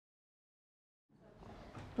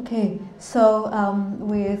Okay, so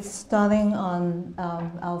we're starting on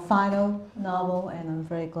our final novel, and I'm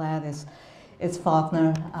very glad it's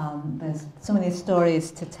Faulkner. There's so many stories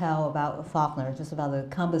to tell about Faulkner, just about the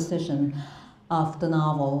composition of the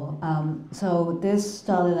novel. So this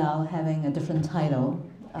started out having a different title.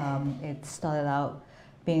 It started out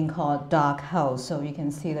being called Dark House, so you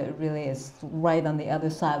can see that it really is right on the other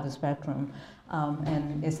side of the spectrum.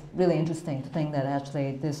 And it's really interesting to think that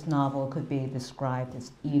actually this novel could be described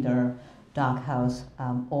as either Dark House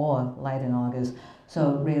or Light in August.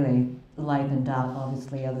 So really, light and dark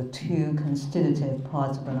obviously are the two constitutive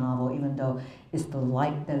parts of the novel, even though it's the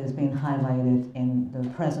light that is being highlighted in the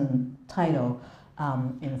present title.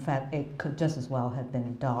 In fact, it could just as well have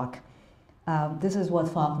been dark. This is what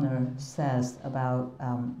Faulkner says about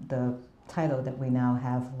the title that we now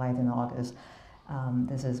have, Light in August.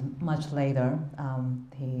 This is much later.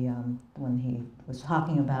 When he was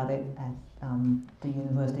talking about it at the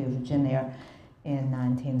University of Virginia in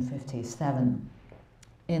 1957.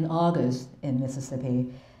 In August in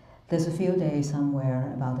Mississippi, there's a few days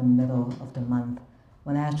somewhere about the middle of the month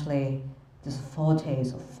when actually there's a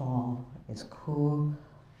foretaste of fall. It's cool,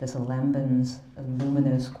 there's a lambent, a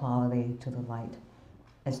luminous quality to the light,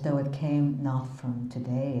 as though it came not from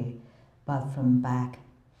today, but from back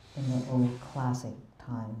in the old classic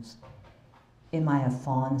times. It might have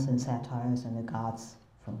fauns and satyrs and the gods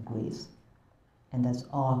from Greece. And that's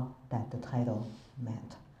all that the title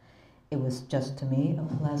meant. It was just to me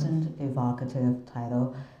a pleasant, evocative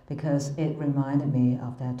title because it reminded me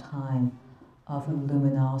of that time of a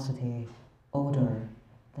luminosity older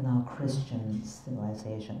than our Christian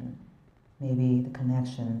civilization. Maybe the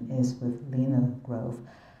connection is with Lena Grove,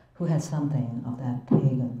 who had something of that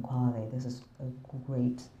pagan quality. This is a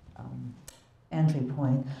great entry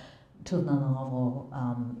point to the novel.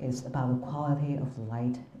 Is about the quality of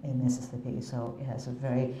light in Mississippi, so it has a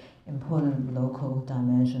very important local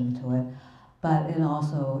dimension to it, but it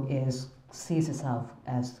also sees itself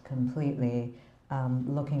as completely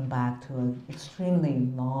looking back to an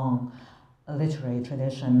extremely long literary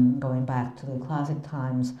tradition going back to the classic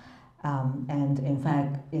times, and in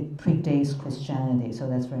fact it predates Christianity, so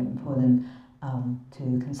that's very important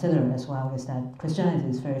to consider as well, is that Christianity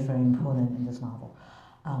is very, very important in this novel.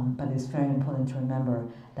 But it's very important to remember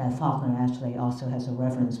that Faulkner actually also has a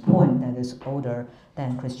reference point that is older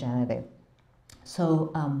than Christianity.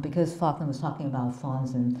 So because Faulkner was talking about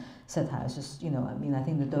fauns and satires, just, I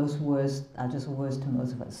think that those words are just words to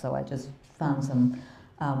most of us. So I just found some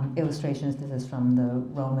illustrations. This is from the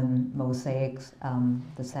Roman mosaics,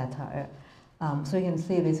 the satire. So you can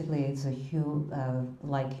see basically it's a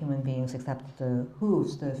like human beings, except the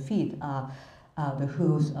hooves, the feet are the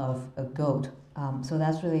hooves of a goat. So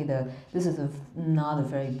that's really this is not a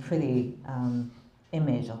very pretty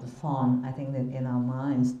image of the faun. I think that in our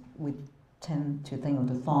minds we tend to think of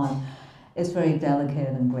the faun as very delicate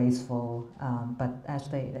and graceful, but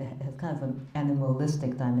actually it has kind of an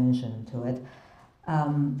animalistic dimension to it.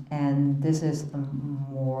 And this is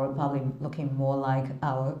probably looking more like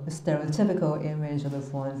our stereotypical image of the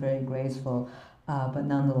faun, very graceful, but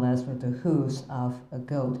nonetheless with the hooves of a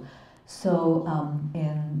goat. So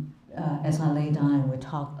as I lay down, we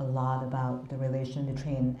talked a lot about the relation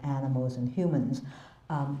between animals and humans.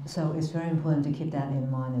 So it's very important to keep that in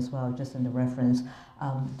mind as well, just in the reference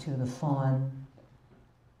to the faun.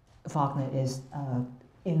 Faulkner is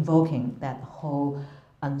invoking that whole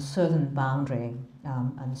uncertain boundary,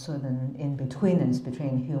 uncertain in-betweenness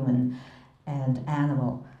between human and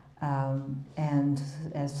animal. And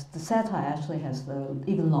as the satire actually has the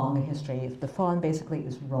even longer history, the faun basically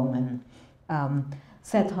is Roman.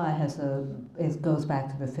 Satire it goes back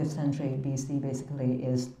to the 5th century BC, basically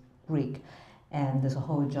is Greek. And there's a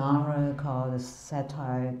whole genre called the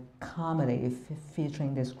satire comedy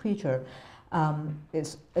featuring this creature.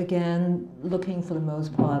 It's again looking for the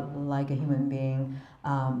most part like a human being,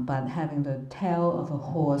 but having the tail of a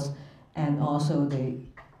horse and also the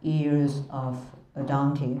ears of a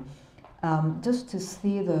donkey. Just to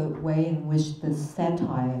see the way in which this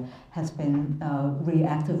satire has been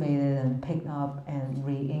reactivated and picked up and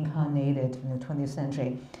reincarnated in the 20th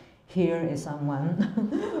century. Here is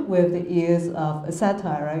someone with the ears of a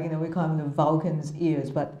satire, right? We call them the Vulcan's ears,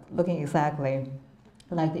 but looking exactly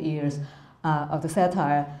like the ears of the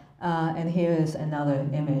satire. And here is another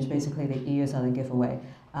image. Basically, the ears are the giveaway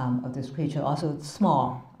of this creature. Also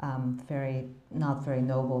small, not very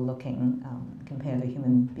noble looking compared to a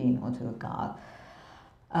human being or to a god.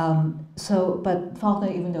 But Faulkner,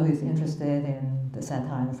 even though he's interested in the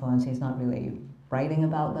satire and fauns, he's not really writing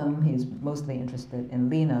about them. He's mostly interested in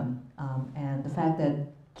Lena and the fact that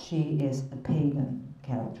she is a pagan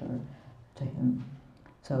character to him.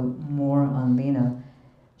 So more on Lena.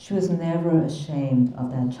 She was never ashamed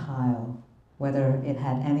of that child, whether it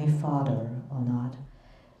had any father or not.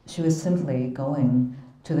 She was simply going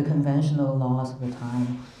to the conventional laws of the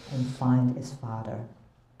time and find its father.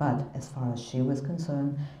 But as far as she was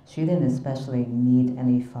concerned, she didn't especially need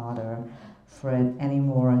any father for it any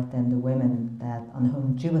more than the women that on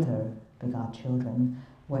whom Jupiter begot children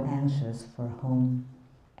were anxious for a home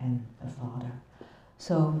and a father.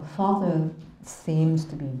 So Faulkner seems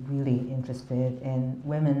to be really interested in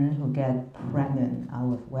women who get pregnant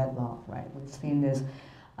out of wedlock, right? We've seen this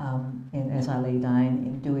in As I Lay Dying,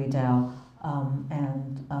 in Dewey Dow,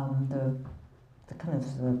 and the kind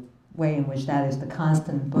of the way in which that is the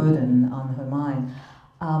constant burden on her mind.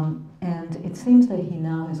 And it seems that he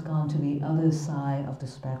now has gone to the other side of the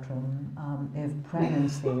spectrum. If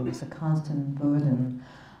pregnancy was a constant burden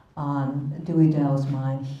on Dewey Dow's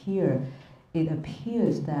mind, here it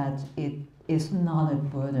appears that it is not a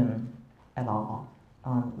burden at all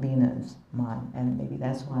on Lena's mind, and maybe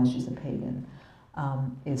that's why she's a pagan,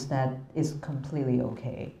 is that it's completely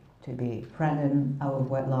okay to be pregnant out of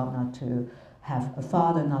wedlock, not to have a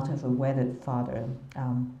father, not to have a wedded father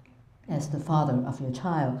as the father of your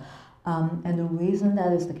child. And the reason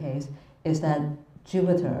that is the case is that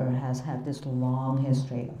Jupiter has had this long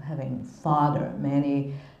history of having fathered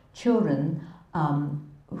many children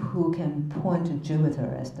who can point to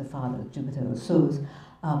Jupiter as the father, Jupiter or Zeus,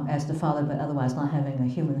 as the father, but otherwise not having a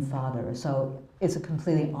human father. So it's a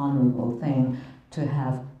completely honorable thing to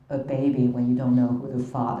have a baby when you don't know who the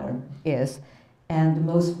father is. And the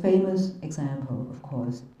most famous example, of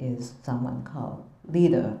course, is someone called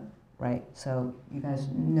Leda, right? So you guys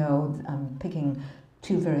know I'm picking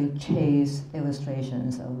two very chaste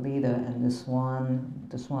illustrations of Leda and the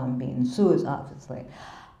swan being Zeus, obviously.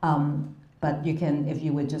 But you can, if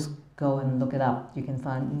you would just go and look it up, you can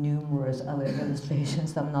find numerous other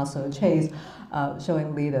illustrations that are not so chaste,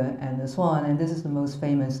 showing Leda and the swan. And this is the most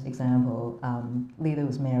famous example. Leda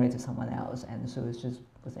was married to someone else, and Zeus just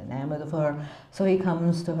was enamored of her. So he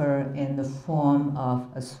comes to her in the form of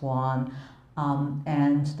a swan.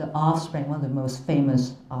 And the offspring, one of the most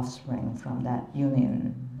famous offspring from that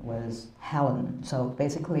union was Helen. So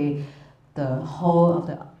basically, the whole of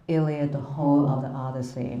the Iliad, the whole of the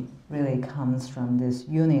Odyssey really comes from this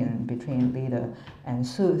union between Leda and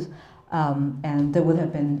Zeus. And there would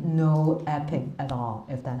have been no epic at all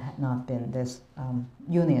if that had not been this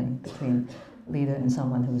union between Leda and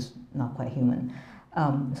someone who's not quite human.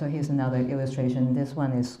 So here's another illustration. This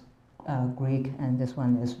one is Greek, and this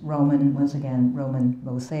one is Roman, once again, Roman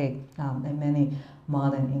mosaic, and many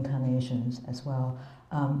modern incarnations as well.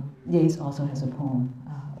 Yeats also has a poem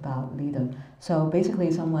about Leda. So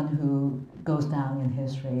basically someone who goes down in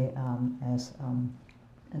history as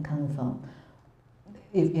a kind of,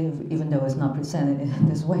 even though it's not presented in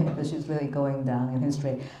this way, but she's really going down in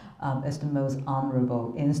history as the most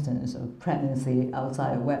honorable instance of pregnancy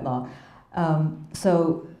outside of wedlock.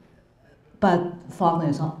 But Faulkner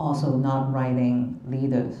is also not writing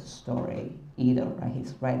Leda's story either, right?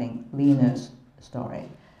 He's writing Lena's story.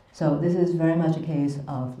 So this is very much a case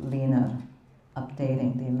of Lena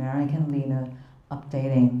updating, the American Lena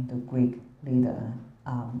updating the Greek Leda.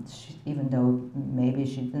 Even though maybe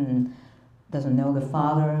she doesn't know the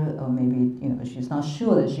father, or maybe she's not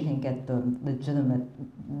sure that she can get the legitimate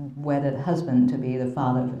wedded husband to be the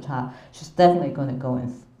father of the child. She's definitely going to go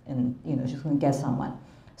and she's going to get someone.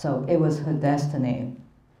 So it was her destiny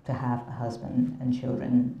to have a husband and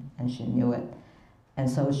children, and she knew it. And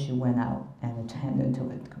so she went out and attended to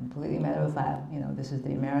it. Completely matter of fact, this is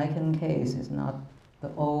the American case. It's not the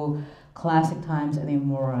old classic times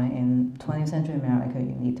anymore. In 20th century America,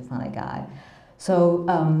 you need to find a guy. So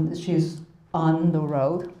she's on the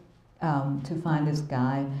road to find this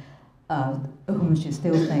guy whom she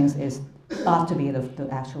still thinks ought to be the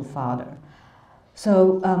actual father.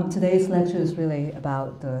 So today's lecture is really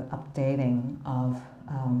about the updating of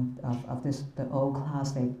the old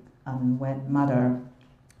classic Unwed Mother.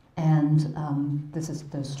 And this is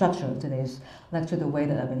the structure of today's lecture, the way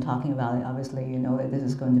that I've been talking about it. Obviously, you know that this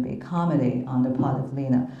is going to be comedy on the part of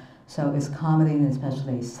Lena. So it's comedy, and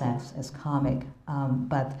especially sex is comic.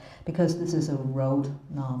 But because this is a road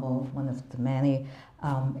novel, one of the many,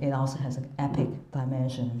 it also has an epic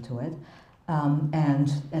dimension to it.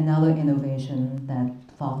 And another innovation that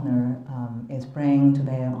Faulkner is bringing to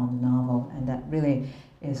bear on the novel, and that really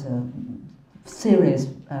is a serious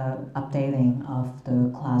updating of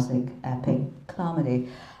the classic epic comedy,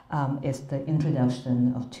 is the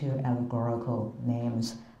introduction of two allegorical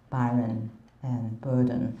names, Byron and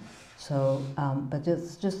Burden. So, but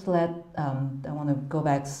just let, I want to go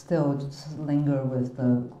back still, just linger with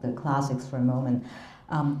the classics for a moment.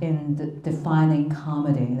 in defining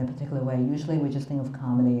comedy in a particular way. Usually we just think of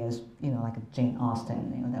comedy as, like a Jane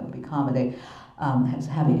Austen, that would be comedy, has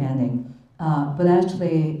a happy ending. But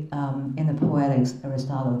actually, in the Poetics,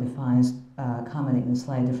 Aristotle defines comedy in a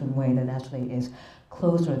slightly different way that actually is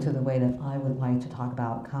closer to the way that I would like to talk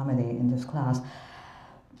about comedy in this class.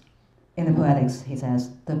 In the Poetics, he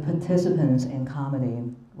says, the participants in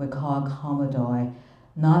comedy were called commodoi,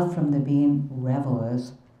 not from the being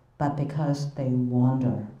revelers, but because they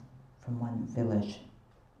wander from one village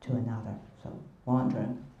to another. So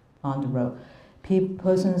wandering on the road.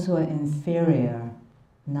 Persons who are inferior,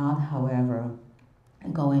 not, however,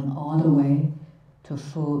 going all the way to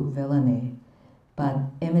full villainy, but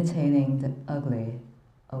imitating the ugly,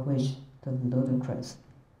 of which the ludicrous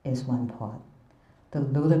is one part. The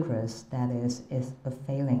ludicrous, that is a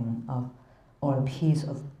failing of, or a piece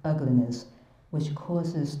of ugliness which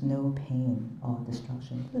causes no pain or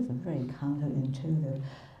destruction. This is a very counterintuitive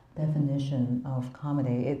definition of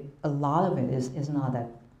comedy. A lot of it is not that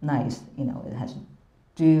nice. It has to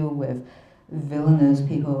do with villainous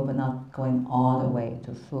people, but not going all the way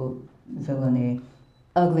to full villainy.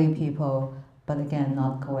 Ugly people, but again,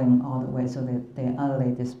 not going all the way so that they're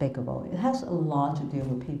utterly despicable. It has a lot to do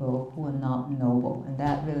with people who are not noble, and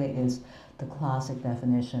that really is the classic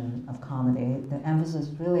definition of comedy. The emphasis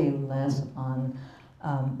really less on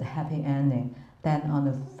the happy ending than on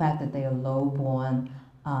the fact that they are low-born,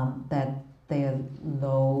 that they are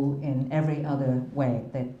low in every other way,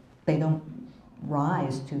 that they don't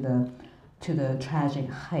rise to the tragic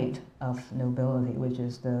height of nobility, which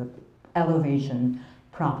is the elevation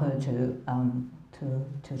proper to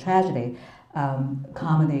tragedy.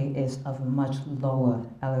 Comedy is of a much lower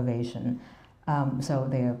elevation. So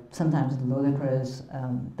they are sometimes ludicrous.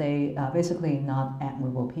 They are basically not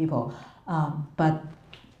admirable people. But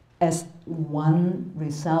as one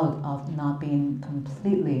result of not being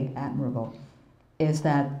completely admirable is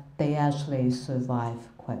that they actually survive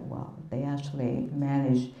quite well. They actually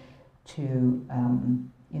manage to,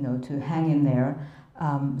 to hang in there.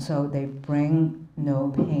 So they bring no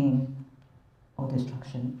pain or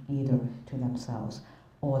destruction either to themselves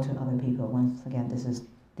or to other people. Once again, this is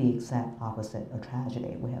the exact opposite of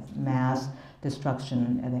tragedy. We have mass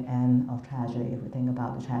destruction at the end of tragedy. If we think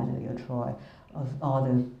about the tragedy of Troy, of all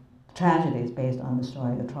the tragedies based on the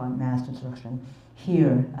story of Troy, mass destruction.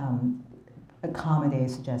 Here, a comedy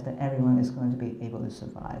suggests that everyone is going to be able to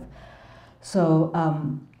survive. So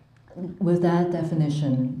with that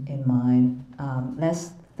definition in mind,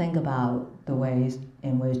 let's think about the ways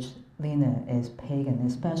in which Lena is pagan,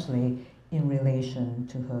 especially in relation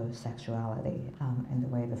to her sexuality, and the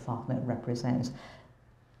way that Faulkner represents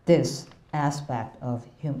this aspect of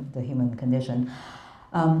the human condition.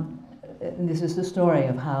 This is the story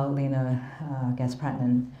of how Lena gets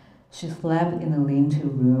pregnant. She slept in a lean-to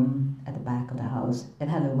room at the back of the house. It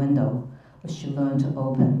had a window, which she learned to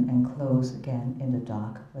open and close again in the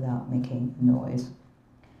dark without making noise.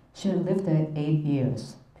 She had lived there 8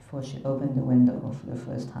 years before she opened the window for the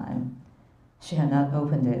first time. She had not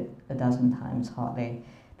opened it a dozen times hardly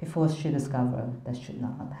before she discovered that she should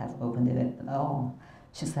not have opened it at all.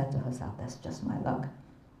 She said to herself, that's just my luck.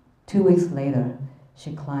 2 weeks later,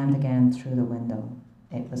 she climbed again through the window.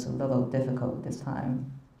 It was a little difficult this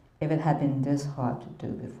time. If it had been this hard to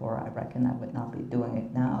do before, I reckon I would not be doing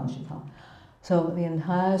it now, she thought. So the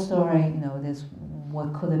entire story, this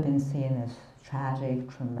what could have been seen as tragic,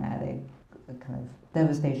 traumatic, kind of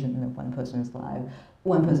devastation in one person's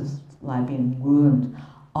life being ruined,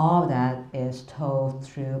 all of that is told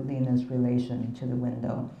through Lena's relation to the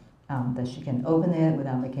window. That she can open it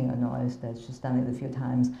without making a noise, that she's done it a few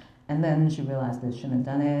times, and then she realized that she shouldn't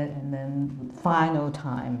have done it, and then the final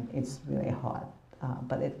time, it's really hard.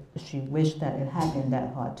 But she wished that it had been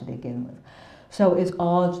that hard to begin with. So it's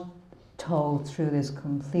all told through this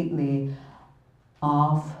completely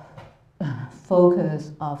off-focus,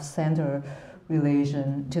 off-center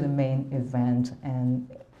relation to the main event, and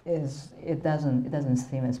it doesn't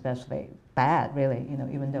seem especially bad, really,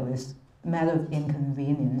 even though it's a matter of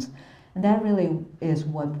inconvenience. And that really is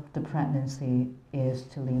what the pregnancy is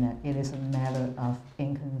to Lena. It is a matter of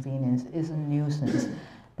inconvenience. It's a nuisance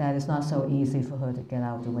that is not so easy for her to get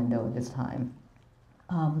out the window at this time.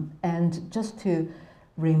 And just to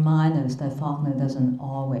remind us that Faulkner doesn't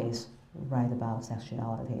always write about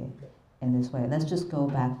sexuality in this way, let's just go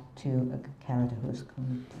back to a character who's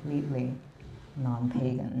completely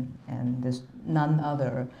non-pagan, and there's none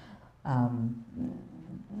other,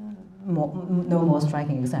 no more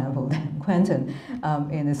striking example than Quentin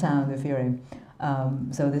in The Sound of Fury.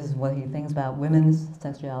 So this is what he thinks about women's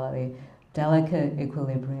sexuality: delicate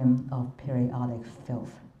equilibrium of periodic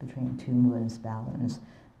filth between two moons balanced.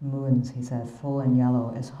 Moons, he said, full and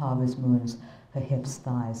yellow as harvest moons, her hips,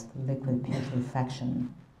 thighs, liquid putrefaction,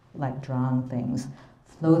 like drowned things,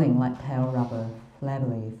 floating like pale rubber,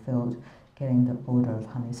 flabbily filled, getting the odor of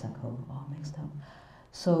honeysuckle all mixed up.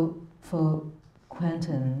 So for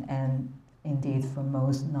Quentin, and indeed for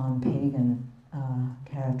most non-pagan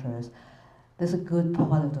characters, there's a good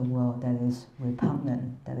part of the world that is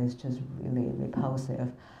repugnant, that is just really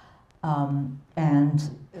repulsive. And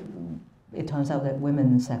it turns out that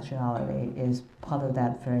women's sexuality is part of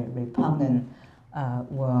that very repugnant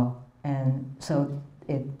world. And so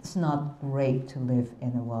it's not great to live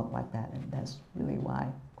in a world like that, and that's really why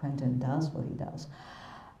Quentin does what he does.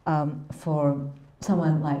 For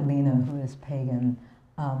someone like Lena, who is pagan,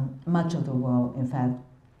 much of the world, in fact,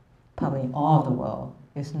 probably all of the world,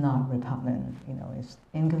 is not repugnant. You know, it's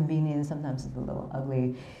inconvenient, sometimes it's a little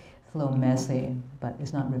ugly, it's a little messy, but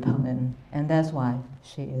it's not repugnant, and that's why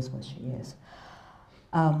she is what she is.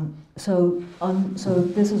 So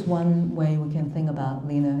this is one way we can think about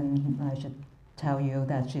Lena, and I should tell you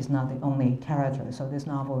that she's not the only character. So this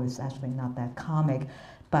novel is actually not that comic,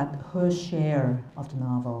 but her share of the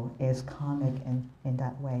novel is comic in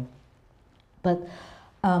that way. But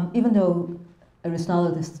even though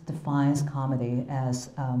Aristotle defines comedy as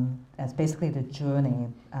basically the journey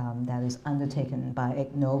that is undertaken by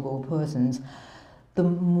ignoble persons, the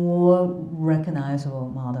more recognizable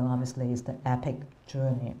model, obviously, is the epic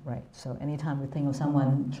journey, right? So anytime we think of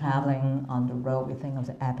someone traveling on the road, we think of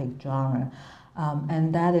the epic genre.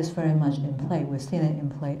 And that is very much in play. We've seen it in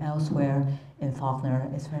play elsewhere in Faulkner.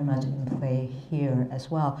 It's very much in play here as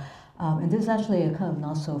well. And this is actually a kind of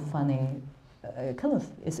not so funny,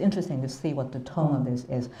 it's interesting to see what the tone of this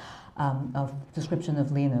is, of description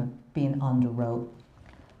of Lena being on the road.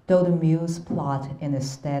 Though the muse plot in a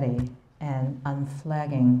steady and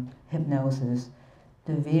unflagging hypnosis,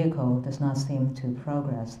 the vehicle does not seem to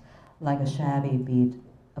progress, like a shabby beat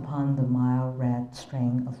upon the mild red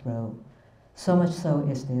string of road. So much so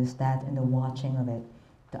is this that in the watching of it,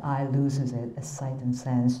 the eye loses it as sight and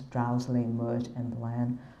sense drowsily merge and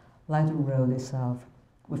blend, like the road itself,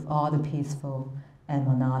 with all the peaceful and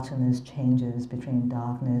monotonous changes between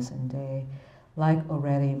darkness and day, like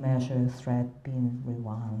already measured thread being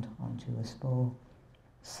rewound onto a spool.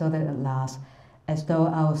 So that at last, as though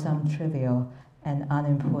out of some trivial and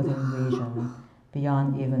unimportant region,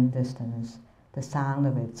 beyond even distance, the sound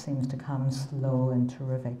of it seems to come slow and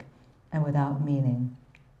terrific, and without meaning,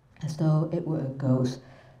 as though it were a ghost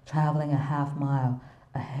traveling a half mile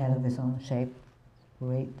ahead of its own shape.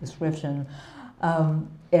 Great description.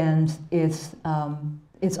 And it's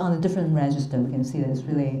on a different register. We can see that it's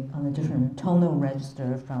really on a different tonal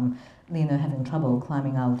register from Lena having trouble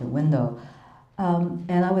climbing out the window.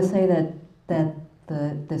 And I would say that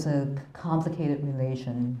there's a complicated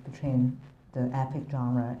relation between the epic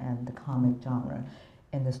genre and the comic genre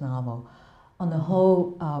in this novel. On the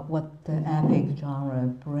whole, what the epic genre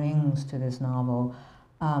brings to this novel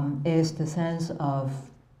is the sense of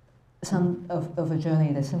a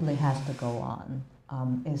journey that simply has to go on.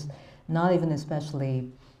 Is not even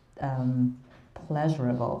especially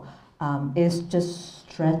pleasurable. It just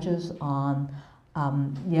stretches on.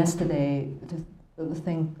 Yesterday, to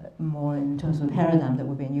think more in terms of the paradigm that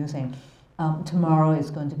we've been using, tomorrow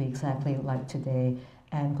is going to be exactly like today,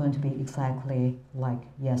 and going to be exactly like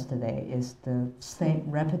yesterday. Is the same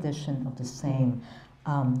repetition of the same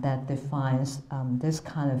that defines this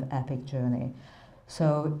kind of epic journey.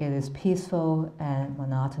 So it is peaceful and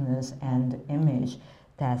monotonous, and the image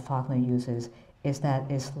that Faulkner uses is that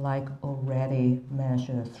it's like already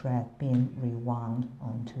measured thread being rewound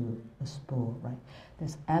onto a spool, right?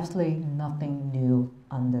 There's absolutely nothing new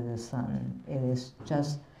under the sun. It is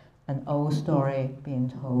just an old story being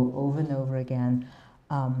told over and over again,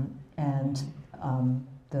 and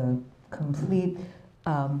the complete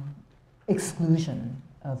exclusion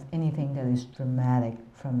of anything that is dramatic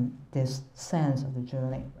from this sense of the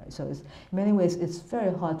journey. Right? So in many ways, it's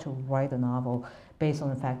very hard to write a novel based on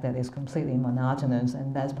the fact that it's completely monotonous,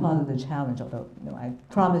 and that's part of the challenge, although I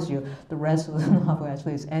promise you the rest of the novel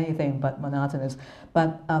actually is anything but monotonous.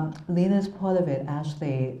 But Lena's part of it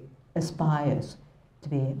actually aspires to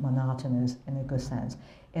be monotonous in a good sense,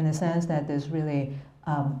 in the sense that there's really,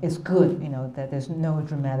 it's good, that there's no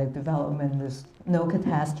dramatic development, there's no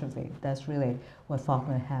catastrophe. That's really what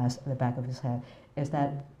Faulkner has at the back of his head, is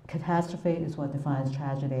that catastrophe is what defines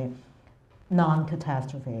tragedy,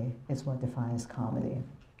 non-catastrophe is what defines comedy.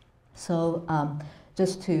 So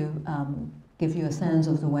just to give you a sense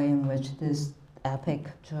of the way in which this epic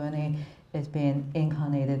journey is being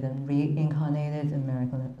incarnated and reincarnated in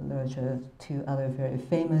American literature, two other very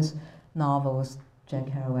famous novels Jack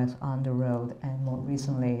Kerouac's On the Road, and more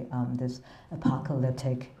recently this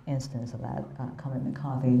apocalyptic instance of that, Cormac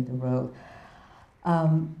McCarthy, The Road.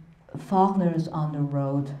 Faulkner's On the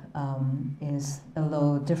Road is a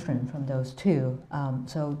little different from those two.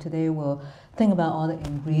 So today we'll think about all the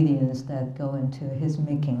ingredients that go into his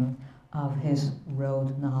making of his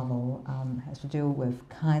road novel. Has to do with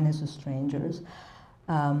kindness of strangers.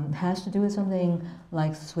 Has to do with something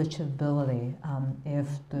like switchability. If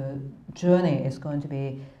the journey is going to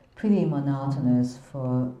be pretty monotonous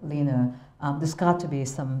for Lena, there's got to be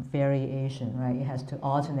some variation, right? It has to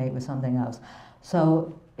alternate with something else.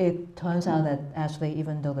 So it turns out that actually,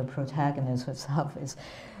 even though the protagonist herself is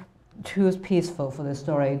too peaceful for the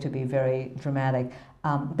story to be very dramatic,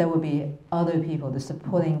 there will be other people, the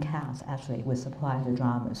supporting cast actually would supply the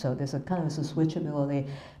drama. So there's a kind of a switchability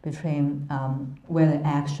between where the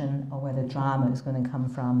action or where the drama is going to come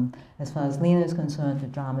from. As far as Lena is concerned, the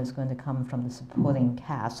drama is going to come from the supporting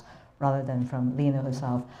cast rather than from Lena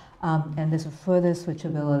herself. And there's a further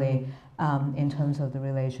switchability in terms of the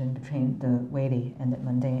relation between the weighty and the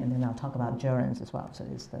mundane, and then I'll talk about gerunds as well. So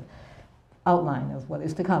it's the outline of what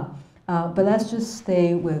is to come. But let's just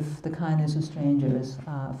stay with the kindness of strangers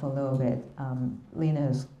for a little bit. Lena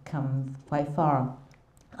has come quite far,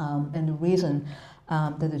 and the reason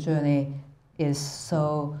that the journey is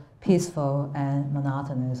so peaceful and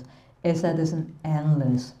monotonous is that there's an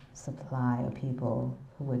endless supply of people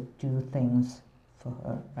who would do things for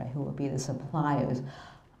her, right? Who would be the suppliers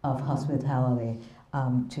of hospitality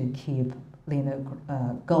to keep Lena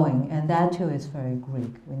going. And that too is very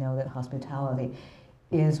Greek. We know that hospitality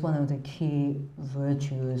is one of the key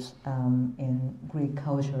virtues in Greek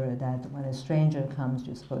culture, that when a stranger comes,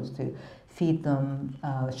 you're supposed to feed them,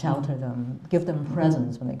 shelter them, give them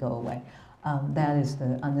presents when they go away. That is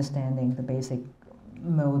the understanding, the basic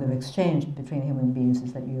mode of exchange between human beings,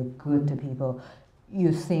 is that you're good to people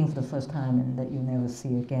you're seeing for the first time and that you never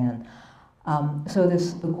see again. So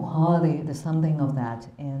there's the quality, there's something of that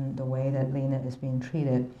in the way that Lena is being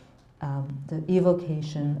treated. The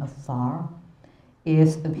evocation of far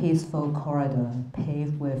is a peaceful corridor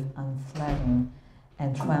paved with unflagging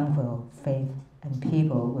and tranquil faith and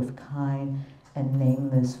people with kind and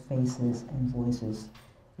nameless faces and voices.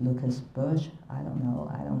 Lucas Birch, I don't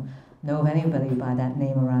know of anybody by that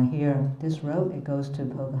name around here. This road, it goes to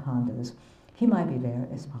Pocahontas. He might be there,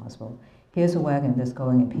 it's possible. Here's a wagon that's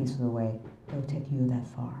going a peaceful way. It'll take you that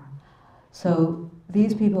far. So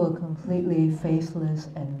these people are completely faceless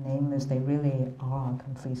and nameless. They really are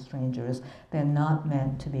complete strangers. They're not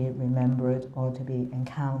meant to be remembered or to be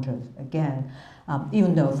encountered again,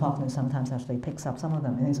 even though Faulkner sometimes actually picks up some of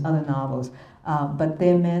them in his other novels. But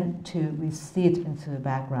they're meant to recede into the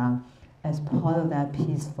background as part of that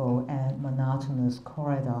peaceful and monotonous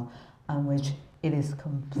corridor on which it is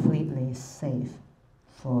completely safe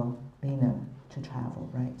for Lena to travel,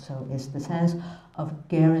 right? So it's the sense of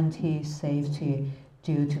guaranteed safety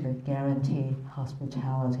due to the guaranteed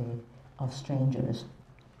hospitality of strangers.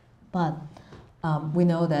 But we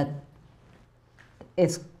know that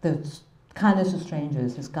it's the kindness of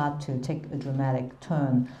strangers has got to take a dramatic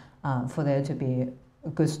turn for there to be a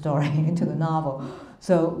good story into the novel.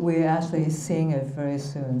 So we're actually seeing it very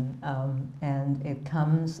soon, and it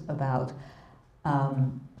comes about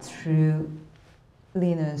through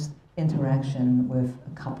Lena's interaction with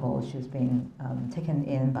a couple. She's being taken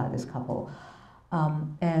in by this couple.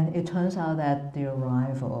 And it turns out that the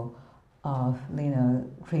arrival of Lena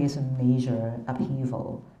creates a major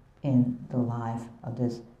upheaval in the life of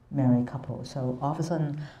this married couple. So all of a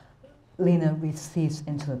sudden, Lena recedes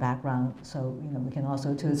into the background. So we can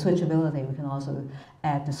also, to the switchability, we can also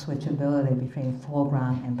add the switchability between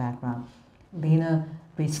foreground and background. Lena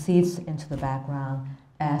recedes into the background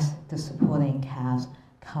as the supporting cast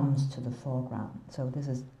comes to the foreground. So this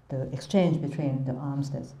is the exchange between the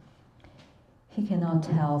Armsteads. He cannot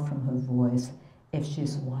tell from her voice if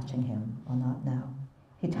she's watching him or not now.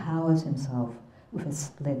 He towers himself with a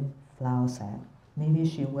split flour sack. Maybe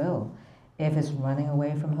she will. If it's running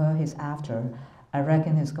away from her, he's after. I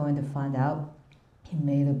reckon he's going to find out he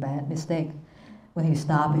made a bad mistake when he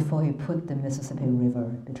stopped before he put the Mississippi River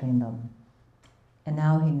between them. And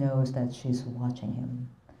now he knows that she's watching him.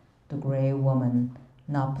 The gray woman,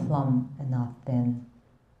 not plump and not thin,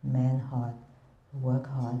 man hard, work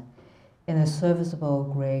hard, in a serviceable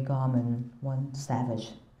gray garment, one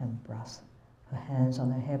savage and brusque, her hands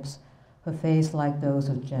on her hips, her face like those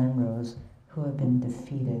of generals who have been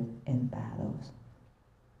defeated in battles.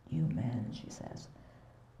 You man, she says.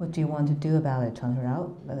 What do you want to do about it? Turn her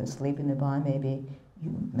out? Let her sleep in the barn, maybe?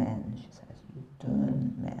 You man, she says. You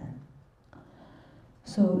darn man.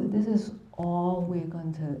 So this is all we're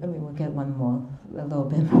going to, I mean, we'll get a little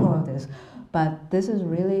bit more of this, but this is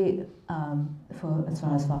really, as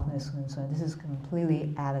far as Faulkner is concerned, this is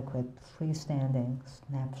completely adequate, freestanding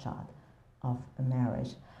snapshot of a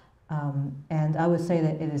marriage. And I would say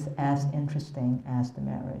that it is as interesting as the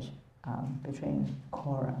marriage between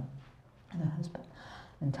Cora and her husband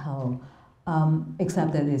and Tao,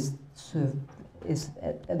 except that it's sort of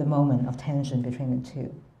at the moment of tension between the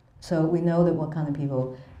two. So we know that what kind of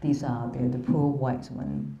people these are. They're the poor white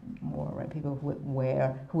one more, right? People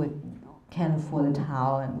who can afford a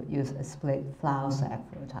towel and would use a split flour sack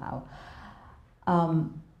for a towel.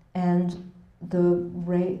 And the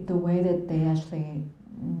way that they actually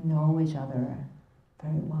know each other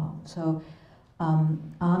very well. So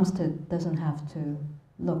Armstead doesn't have to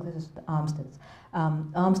look. This is Armstead's.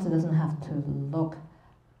 Armstead doesn't have to look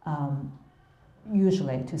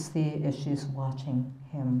usually to see if she's watching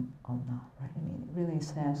him or not. Right? I mean, it really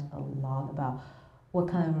says a lot about what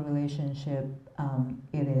kind of a relationship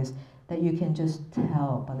it is, that you can just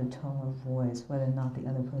tell by the tone of voice whether or not the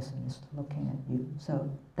other person is looking at you. So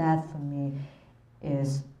that, for me,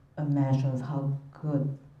 is a measure of how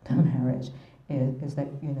good the marriage is that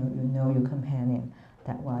you know your companion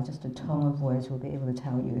that well. Just the tone of voice will be able to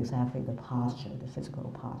tell you exactly the posture, the physical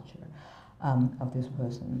posture of this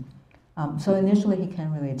person. So initially he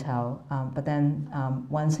can't really tell, but then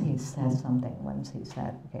once he said something, once he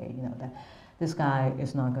said, okay, that this guy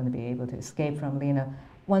is not going to be able to escape from Lena,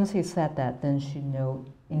 once he said that, then she knew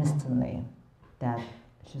instantly that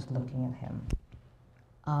she's looking at him.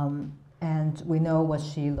 And we know what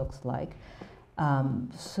she looks like,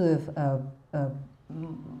 sort of a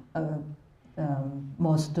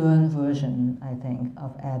more stern version, I think,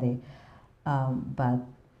 of Addie, but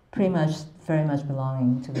pretty much, very much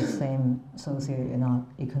belonging to the same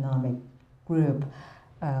socio-economic group,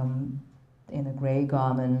 in a gray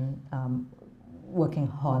garment, working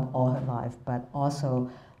hard all her life, but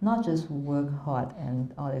also not just work hard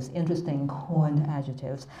and all these interesting coined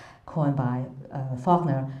adjectives coined by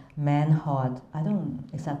Faulkner. Man-hard, I don't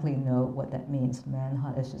exactly know what that means.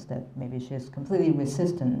 Man-hard is just that maybe she's completely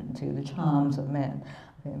resistant to the charms of men.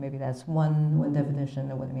 Okay, maybe that's one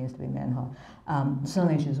definition of what it means to be man-hard.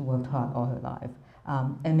 Certainly she's worked hard all her life.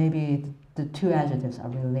 And maybe the two adjectives are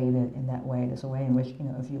related in that way. There's a way in which,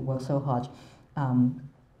 if you work so hard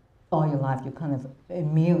all your life, you're kind of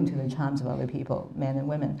immune to the charms of other people, men and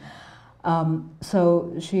women.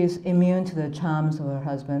 So she's immune to the charms of her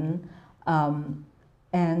husband,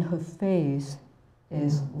 and her face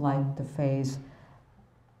is like the face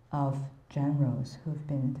of generals who've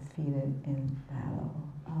been defeated in battle.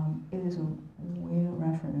 It is a weird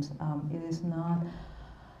reference. It is not,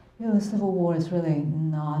 the Civil War is really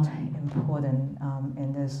not important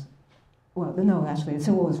in this. Well, no, actually, the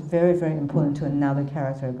Civil War is very, very important to another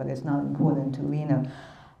character, but it's not important to Lena.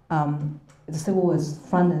 The Civil War is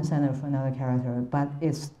front and center for another character, but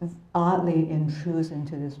it's oddly intrudes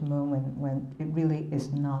into this moment when it really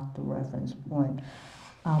is not the reference point.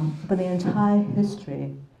 But the entire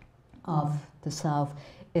history of the South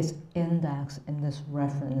is indexed in this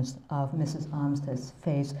reference of Mrs. Armstead's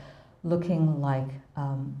face looking like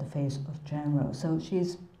the face of general. So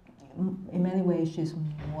she's, in many ways, she's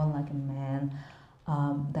more like a man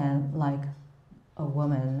than like a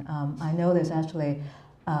woman. I know there's actually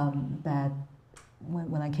that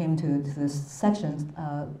when I came to this section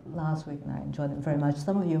last week, and I enjoyed it very much,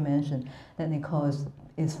 some of you mentioned that Nicole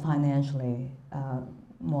is financially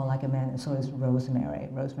more like a man, and so is Rosemary.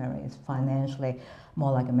 Rosemary is financially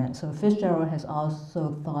more like a man. So Fitzgerald has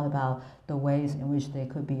also thought about the ways in which there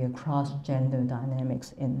could be a cross-gender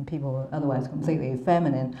dynamics in people who are otherwise completely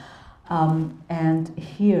feminine. And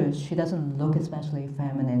here, she doesn't look especially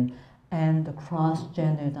feminine, and the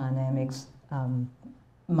cross-gender dynamics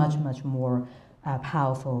much, much more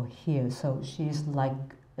powerful here. So she's like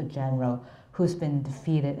a general who's been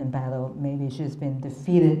defeated in battle. Maybe she's been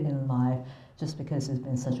defeated in life just because it's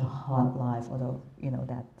been such a hard life, although,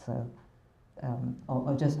 that's,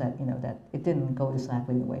 or just that, that it didn't go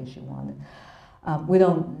exactly the way she wanted. We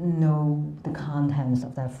don't know the contents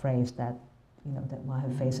of that phrase that, that why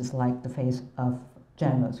her face is like the face of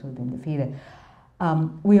generals who've been defeated.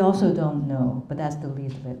 We also don't know, but that's the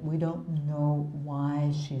least of it, we don't know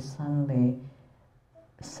why she's suddenly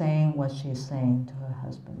saying what she's saying to her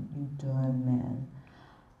husband, you darn man.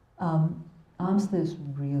 Armstead is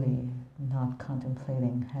really not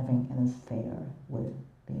contemplating having an affair with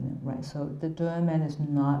Lena, right? So the darn man is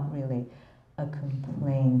not really a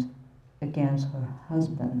complaint against her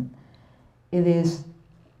husband. It is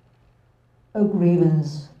a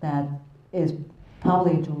grievance that is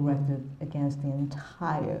probably directed against the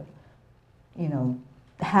entire,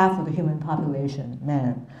 half of the human population,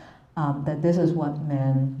 men, that this is what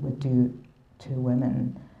men would do to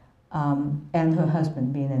women. And her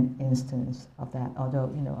husband being an instance of that,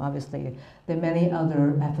 although, you know, obviously there are many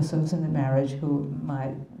other episodes in the marriage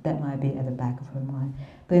that might be at the back of her mind.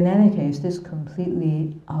 But in any case, this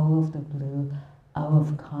completely out of the blue, out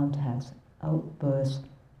of context, outburst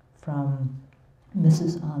from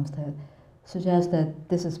Mrs. Armstead suggests that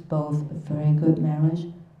this is both a very good marriage,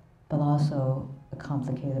 but also a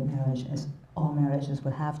complicated marriage, as all marriages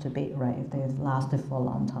would have to be, right, if they lasted for a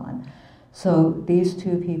long time. So these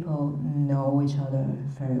two people know each other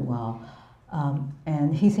very well.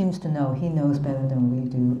 And he seems to know, he knows better than we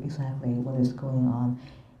do exactly what is going on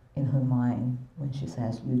in her mind when she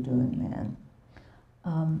says, "You do it, man."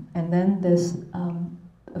 And then there's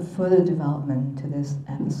a further development to this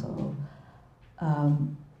episode.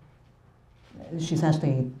 She's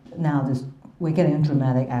actually, now we're getting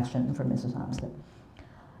dramatic action from Mrs. Armstead.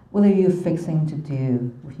 "What are you fixing to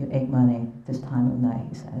do with your egg money this time of night?"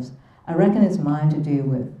 he says. "I reckon it's mine to do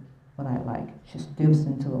with what I like." She stoops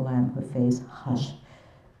into the lamp, her face hushed,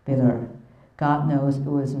 bitter. "God knows it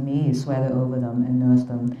was me who sweated over them and nursed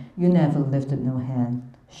them. You never lifted no hand."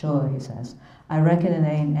 "Sure," he says. "I reckon it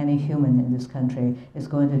ain't any human in this country is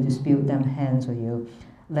going to dispute them hands with you.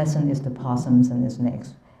 Lesson is the possums and his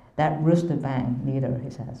snakes. That rooster bang, neither," he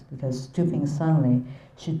says, because stooping suddenly,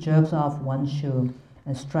 she jerks off one shoe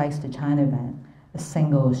and strikes the china band, a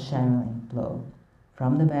single shattering blow.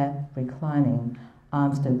 From the bed, reclining,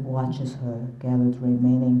 Armstead watches her gather the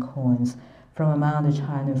remaining coins from among the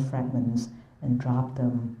china fragments and drop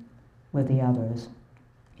them with the others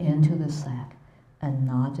into the sack, and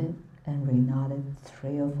nodded and re-nodded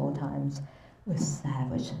 3 or 4 times with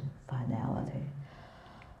savage finality.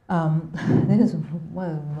 This is one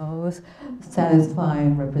of the most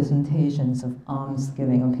satisfying representations of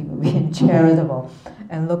almsgiving, of people being charitable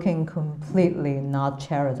and looking completely not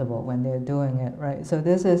charitable when they're doing it, right? So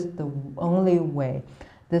this is the only way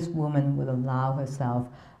this woman would allow herself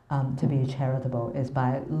to be charitable, is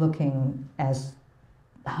by looking as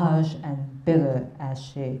harsh and bitter as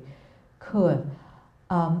she could.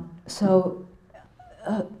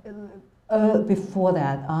 Before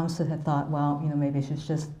that, Armstead had thought, well, you know, maybe she's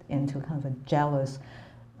just into kind of a jealous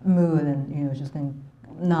mood and, you know, just going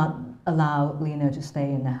to not allow Lena to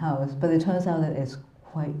stay in the house. But it turns out that it's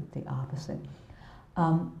quite the opposite.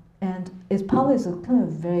 And it's probably a kind of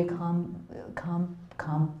very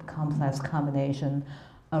complex combination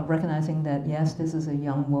of recognizing that, yes, this is a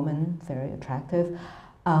young woman, very attractive,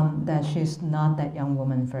 that she's not that young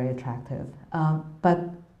woman, very attractive.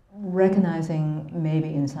 But recognizing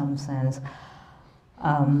maybe in some sense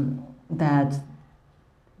that,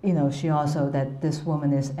 you know, that this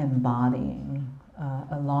woman is embodying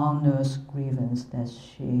a long-nursed grievance that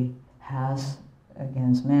she has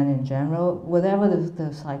against men in general, whatever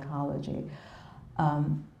the psychology.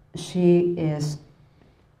 She is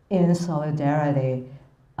in solidarity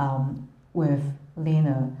with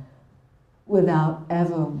Lena without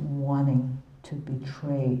ever wanting to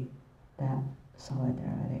betray that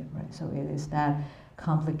solidarity, right? So it is that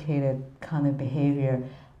complicated kind of behavior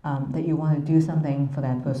that you want to do something for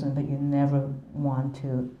that person, but you never want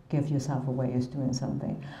to give yourself away as doing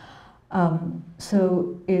something.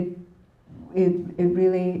 So it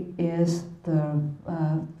really is the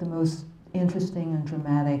most interesting and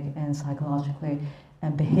dramatic and psychologically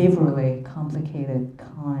and behaviorally complicated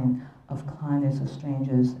kind of kindness of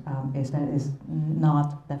strangers. Is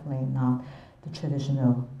definitely not the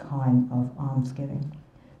traditional kind of almsgiving.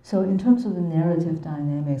 So in terms of the narrative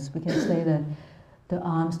dynamics, we can say that the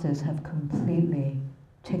Armsteads have completely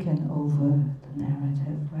taken over the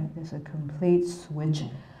narrative, right? There's a complete switch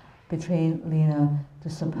between Lena, the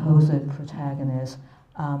supposed protagonist,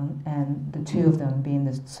 and the two of them being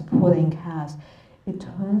the supporting cast. It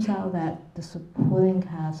turns out that the supporting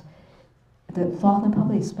cast, that Faulkner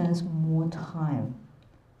probably spends more time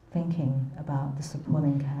thinking about the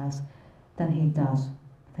supporting cast than he does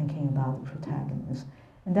thinking about the protagonist.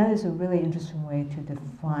 And that is a really interesting way to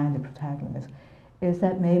define the protagonist, is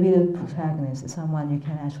that maybe the protagonist is someone you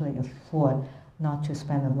can actually afford not to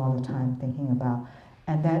spend a lot of time thinking about,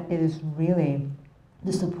 and that it is really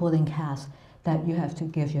the supporting cast that you have to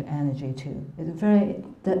give your energy to. It's a very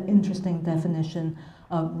interesting definition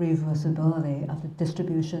of reversibility, of the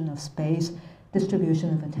distribution of space,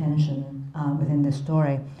 distribution of attention within the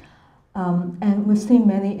story. And we've seen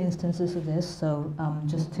many instances of this, so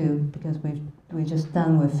because we're just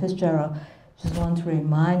done with Fitzgerald, just want to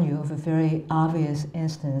remind you of a very obvious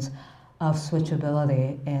instance of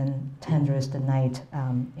switchability in Tender is the Night.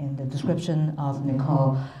 In the description of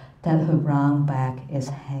Nicole, that her brown back is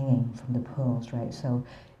hanging from the pearls, right? So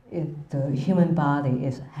the human body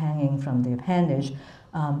is hanging from the appendage,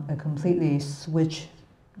 a completely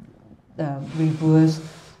reverse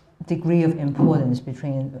degree of importance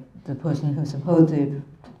between the person who's supposed to be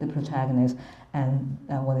the protagonist and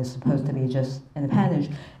what is supposed to be just an appendage.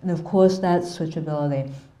 And of course, that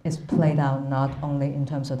switchability is played out not only in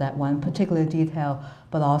terms of that one particular detail,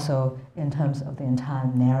 but also in terms of the entire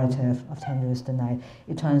narrative of 10 Years the Night.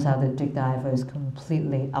 It turns out that Dick Diver is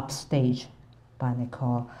completely upstaged by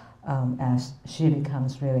Nicole, as she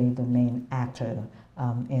becomes really the main actor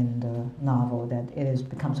in the novel, that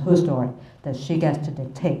becomes her story, that she gets to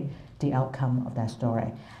dictate the outcome of that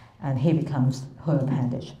story. And he becomes her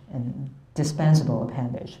appendage, and dispensable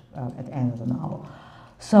appendage at the end of the novel.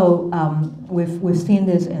 So we've seen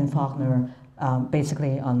this in Faulkner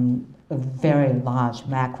basically on a very large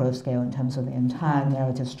macro scale in terms of the entire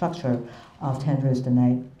narrative structure of 10 Years the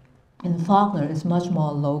Night. In Faulkner, it's much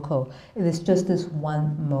more local. It is just this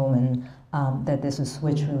one moment that there's a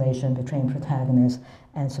switch relation between protagonist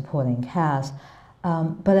and supporting cast.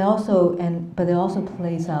 But it also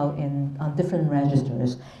plays out on different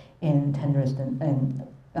registers in 10 Years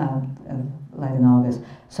Light in August.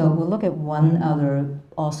 So we'll look at one other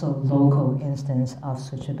also local instance of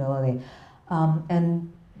switchability.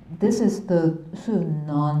 And this is the sort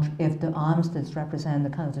of if the arms that represent the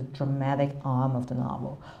kind of the dramatic arm of the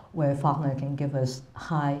novel, where Faulkner can give us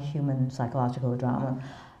high human psychological drama.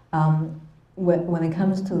 When it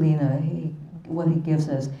comes to Lena, what he gives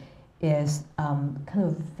us is kind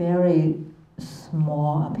of very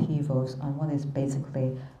small upheavals on what is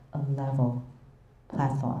basically a level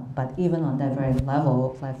platform. But even on that very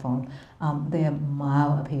level platform, there are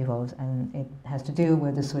mild upheavals, and it has to do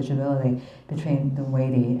with the switchability between the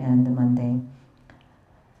weighty and the mundane.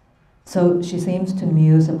 So she seems to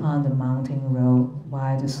muse upon the mounting road,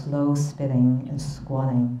 while the slow spitting and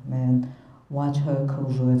squatting men watch her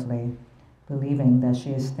covertly, believing that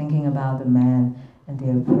she is thinking about the man and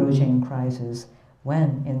the approaching crisis,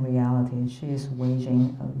 when in reality she is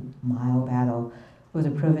waging a mild battle with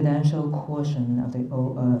the providential caution of the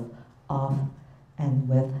old earth, of and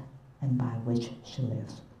with and by which she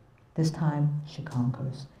lives. This time she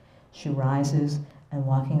conquers. She rises, and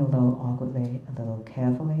walking a little awkwardly, a little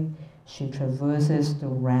carefully, she traverses the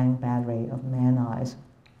rank battery of man eyes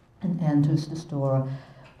and enters the store,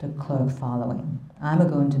 the clerk following. I'm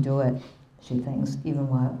going to do it, she thinks, even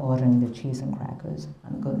while ordering the cheese and crackers.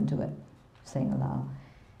 I'm going to do it, saying aloud.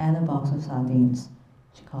 And a box of sardines.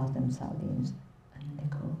 She calls them sardines.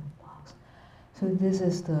 Nickel box. So this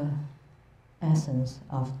is the essence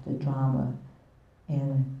of the drama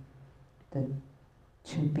in the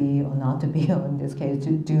to be or not to be, or in this case,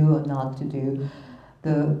 to do or not to do.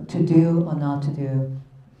 The to do or not to do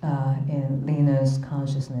in Lena's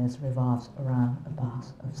consciousness revolves around a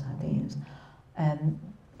box of sardines. And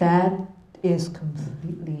that is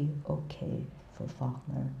completely okay for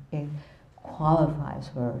Faulkner. It qualifies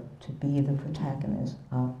her to be the protagonist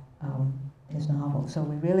of his novel. So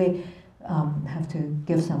we really have to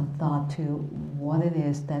give some thought to what it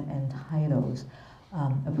is that entitles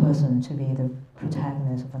a person to be the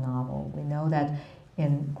protagonist of a novel. We know that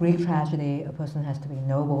in Greek tragedy, a person has to be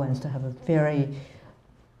noble and has to have a very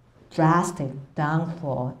drastic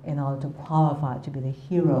downfall in order to qualify to be the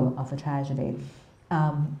hero of a tragedy.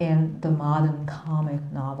 In the modern comic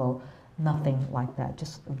novel, nothing like that.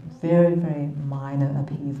 Just a very, very minor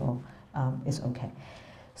upheaval is okay.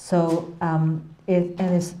 So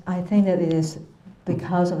I think that it is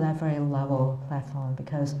because of that very level platform,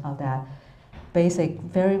 because of that basic,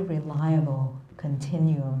 very reliable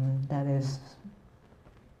continuum that is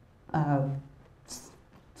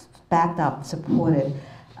backed up, supported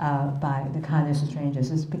by the kindness of strangers.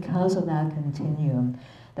 It's because of that continuum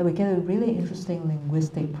that we get a really interesting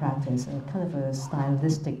linguistic practice, a kind of a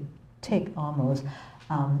stylistic tick almost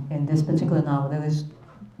in this particular novel. There is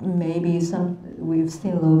maybe we've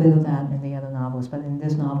seen a little bit of that in the other novels, but in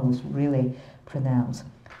this novel it's really pronounced.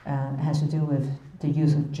 It has to do with the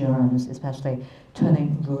use of gerunds, especially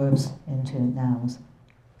turning verbs into nouns.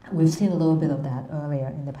 We've seen a little bit of that earlier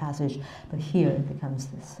in the passage, but here it becomes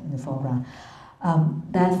this in the foreground.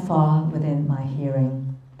 That far within my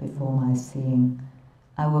hearing, before my seeing,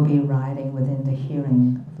 I will be riding within the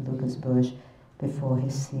hearing of Lucas Bush before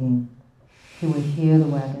his seeing. He will hear the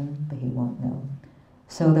wagon, but he won't know.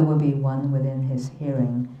 So there will be one within his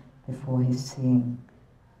hearing before his seeing.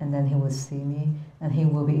 And then he will see me, and he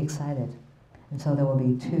will be excited. And so there will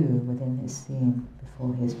be two within his seeing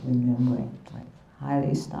before his remembering. Like,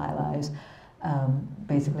 highly stylized.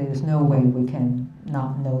 Basically, there's no way we can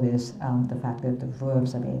not notice the fact that the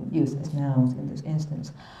verbs are being used as nouns in this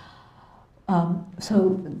instance.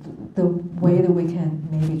 So the way that we can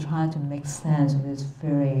maybe try to make sense of this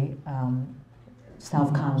very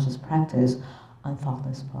self-conscious practice on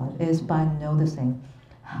Faulkner's part is by noticing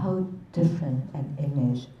how different an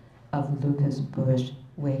image of Lucas Bush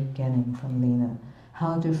we're getting from Lena,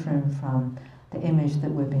 how different from the image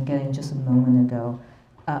that we've been getting just a moment ago,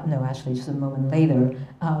 no, actually just a moment later,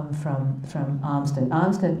 from Armstead.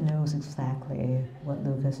 Armstead knows exactly what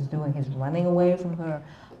Lucas is doing. He's running away from her,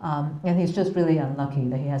 and he's just really unlucky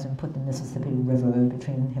that he hasn't put the Mississippi River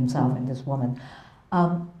between himself and this woman.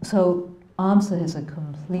 So Armstead is a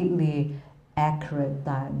completely accurate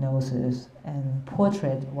diagnosis and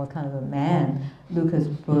portrait of what kind of a man Lucas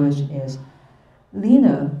Bush is.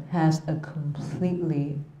 Lena has a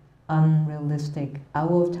completely unrealistic,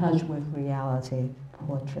 out of touch with reality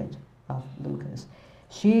portrait of Lucas.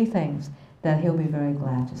 She thinks that he'll be very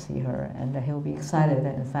glad to see her and that he'll be excited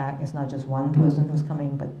that in fact it's not just one person who's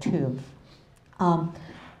coming but two.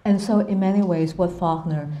 And so in many ways what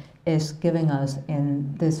Faulkner is giving us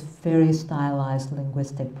in this very stylized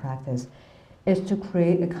linguistic practice is to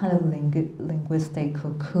create a kind of linguistic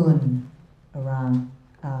cocoon around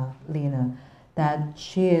Lena, that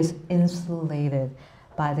she is insulated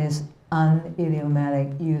by this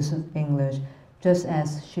unidiomatic use of English, just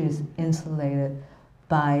as she is insulated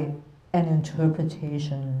by an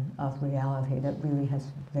interpretation of reality that really has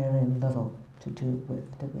very little to do with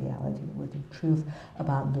the reality, with the truth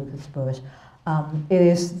about Lucas Bush. It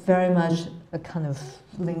is very much a kind of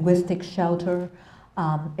linguistic shelter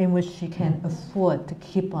in which she can afford to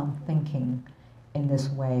keep on thinking in this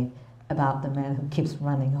way about the man who keeps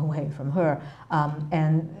running away from her.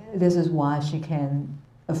 And this is why she can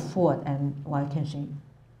afford and why can she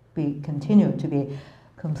continue to be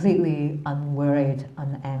completely unworried,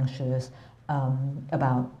 unanxious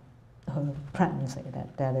about her pregnancy.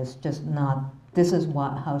 That is just not, this is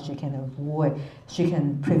how she can avoid, she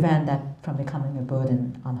can prevent that from becoming a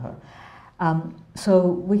burden on her. So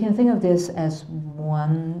we can think of this as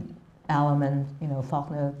one element,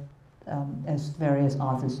 Faulkner, as various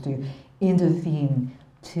authors do, intervene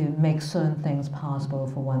to make certain things possible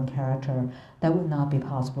for one character that would not be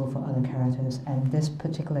possible for other characters. And this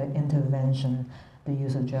particular intervention, the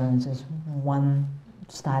use of gerunds, is one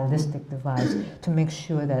stylistic device to make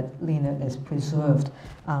sure that Lena is preserved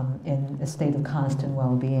in a state of constant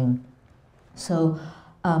well-being. So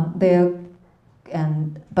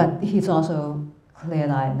but he's also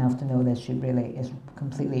clear-eyed enough to know that she really is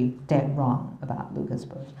completely dead wrong about Lucas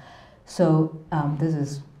Bush. So this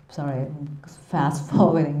is, sorry,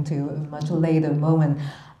 fast-forwarding to a much later moment,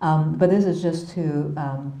 but this is just to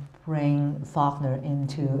bring Faulkner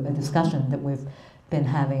into a discussion that we've been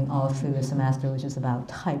having all through the semester, which is about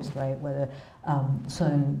types, right? Whether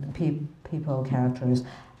certain people, characters,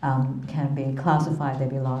 can be classified, they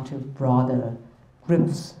belong to broader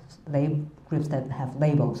groups, groups that have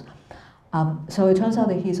labels. So it turns out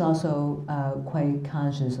that he's also quite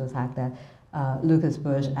conscious of the fact that Lucas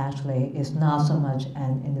Bush actually is not so much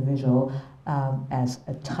an individual as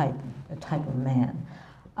a type of man.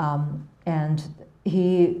 And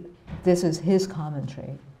this is his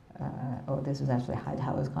commentary, or this is actually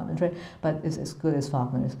Hightower's commentary, but it's as good as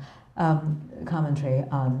Faulkner's commentary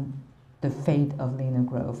on the fate of Lena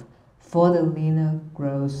Grove. For the Lena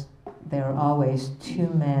Groves, there are always two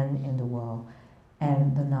men in the world,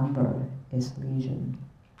 and the number is legion.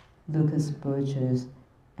 Lucas Burgess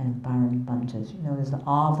and Byron Bunches. You notice that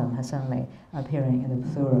all of them are suddenly appearing in the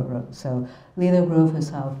plural. So Lena Grove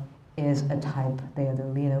herself is a type. They are the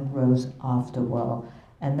Lena Groves of the world.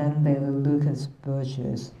 And then they are the Lucas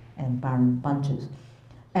Burgess and Byron Bunches.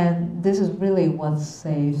 And this is really what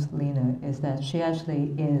saves Lena, is that she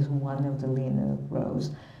actually is one of the Lena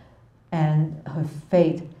Groves. And her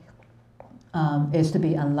fate is to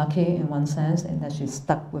be unlucky in one sense, in that she's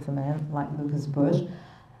stuck with a man like Lucas Bush.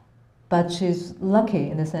 But she's lucky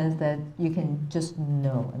in the sense that you can just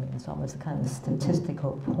know, I mean, it's almost a kind of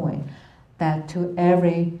statistical point, that to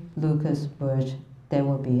every Lucas Bush, there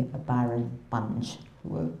will be a Byron Bunch who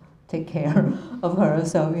will take care of her.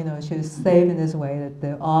 So, she's saved in this way that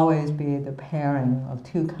there'll always be the pairing of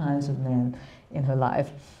two kinds of men in her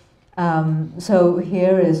life. So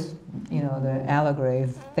here is, the allegory,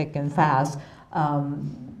 thick and fast,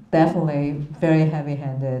 definitely very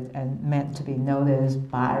heavy-handed and meant to be noticed.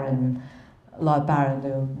 Lord Byron,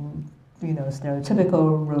 the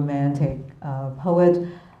stereotypical romantic poet,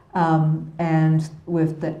 and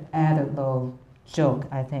with the added little joke,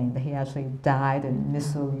 I think, that he actually died in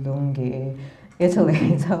Missolunghi,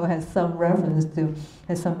 Italy, so has some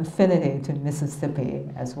affinity to Mississippi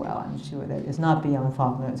as well. I'm sure that it's not beyond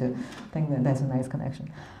Faulkner to think that that's a nice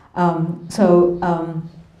connection.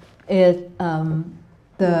 it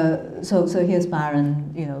so here's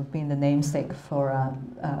Byron, being the namesake for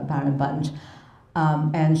Byron Bunch,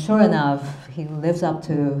 and sure enough, he lives up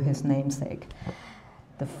to his namesake,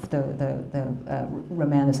 the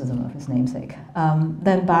romanticism of his namesake.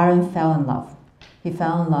 Then Byron fell in love. He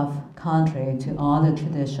fell in love contrary to all the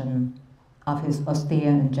tradition of his austere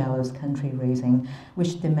and jealous country raising,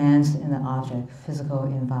 which demands in the object physical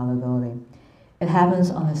inviolability. It happens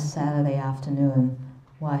on a Saturday afternoon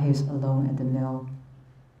while he's alone at the mill.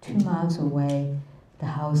 2 miles away, the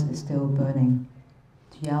house is still burning.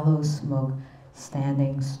 Yellow smoke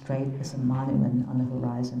standing straight as a monument on the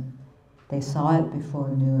horizon. They saw it before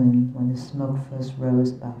noon when the smoke first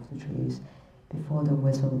rose above the trees, before the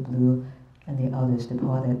whistle blew and the others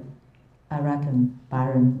departed. I reckon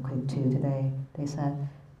Byron could too today, they said,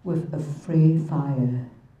 with a free fire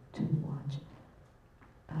to watch.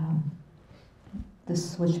 The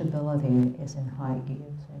switchability is in high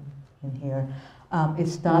gears in here. It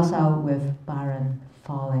starts out with Byron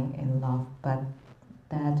falling in love, but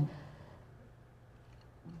that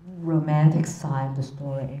romantic side of the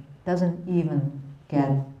story doesn't even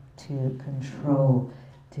get to control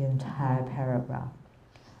the entire paragraph.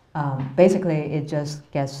 Basically, it just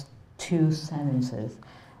gets 2 sentences,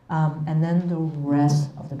 and then the rest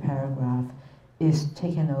of the paragraph is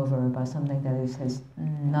taken over by something that has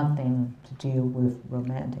nothing to do with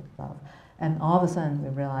romantic love. And all of a sudden, we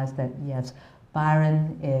realize that, yes,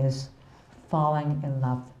 Byron is falling in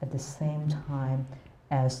love at the same time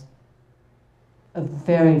as a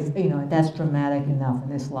very, that's dramatic enough in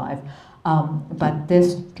his life. But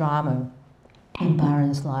this drama in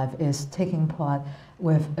Byron's life is taking part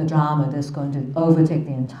with a drama that's going to overtake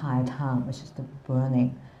the entire town, which is the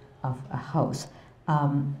burning of a house.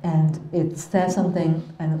 And it says something,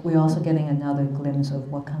 and we're also getting another glimpse of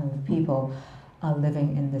what kind of people are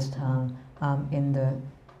living in this town, in the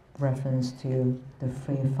reference to the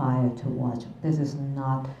free fire to watch. This is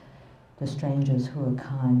not the strangers who are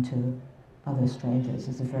kind to other strangers.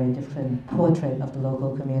 It's a very different portrait of the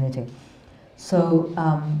local community. So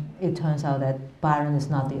it turns out that Byron is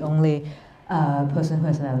not the only person who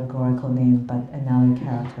has an allegorical name, but another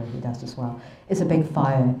character who does as well. It's a big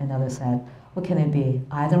fire, another said. What can it be?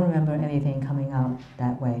 I don't remember anything coming out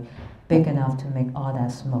that way, big enough to make all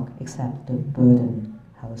that smoke except the Burden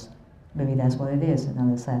house. Maybe that's what it is,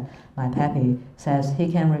 another said. My pappy says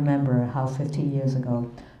he can remember how 50 years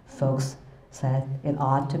ago folks said it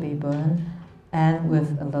ought to be burned, and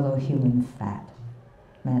with a little human fat,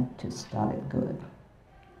 meant to start it good.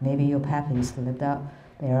 Maybe your pappy slipped up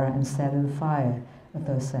there and set it afire. If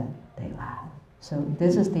those said, they laughed. So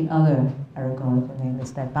this is the other allegorical name,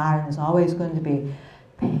 is that Byron is always going to be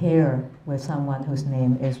paired with someone whose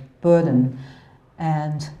name is Burden.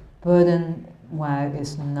 And Burden, while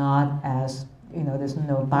it's not as, there's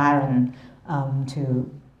no Byron to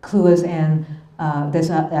clue us in, there's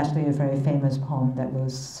actually a very famous poem that will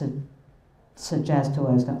suggest to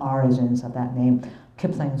us the origins of that name.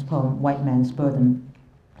 Kipling's poem, White Man's Burden.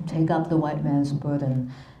 Take up the white man's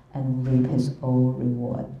burden and reap his old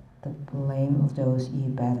reward. The blame of those ye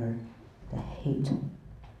better, the hate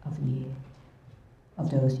of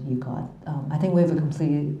those ye got. I think we have a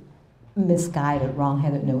completely misguided,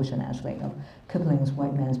 wrong-headed notion, actually, of Kipling's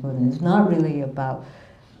White Man's Burden. It's not really about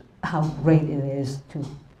how great it is to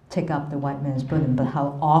take up the white man's burden, but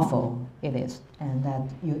how awful it is, and that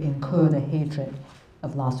you incur the hatred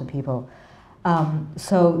of lots of people.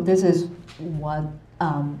 So this is what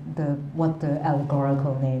the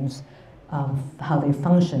allegorical names, how they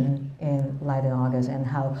function in Light in August, and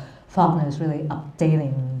how Faulkner is really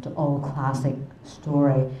updating the old classic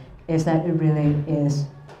story, is that it really is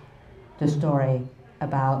the story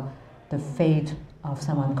about the fate of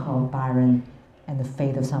someone called Byron and the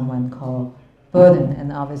fate of someone called Burden,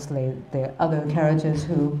 and obviously the other characters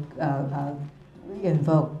who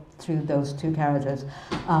invoke through those 2 characters,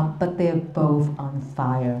 but they're both on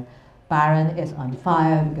fire. Byron is on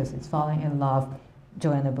fire because he's falling in love.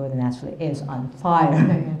 Joanna Burden actually is on fire,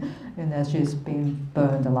 and that she's being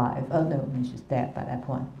burned alive. Oh no, I mean, she's dead by that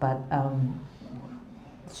point, but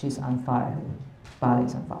she's on fire, her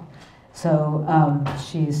body's on fire. So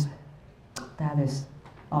that is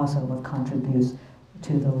also what contributes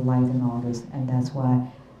to the Light in August, and that's why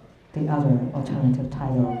the other alternative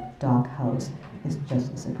title, Dog House, is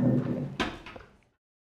just as appropriate.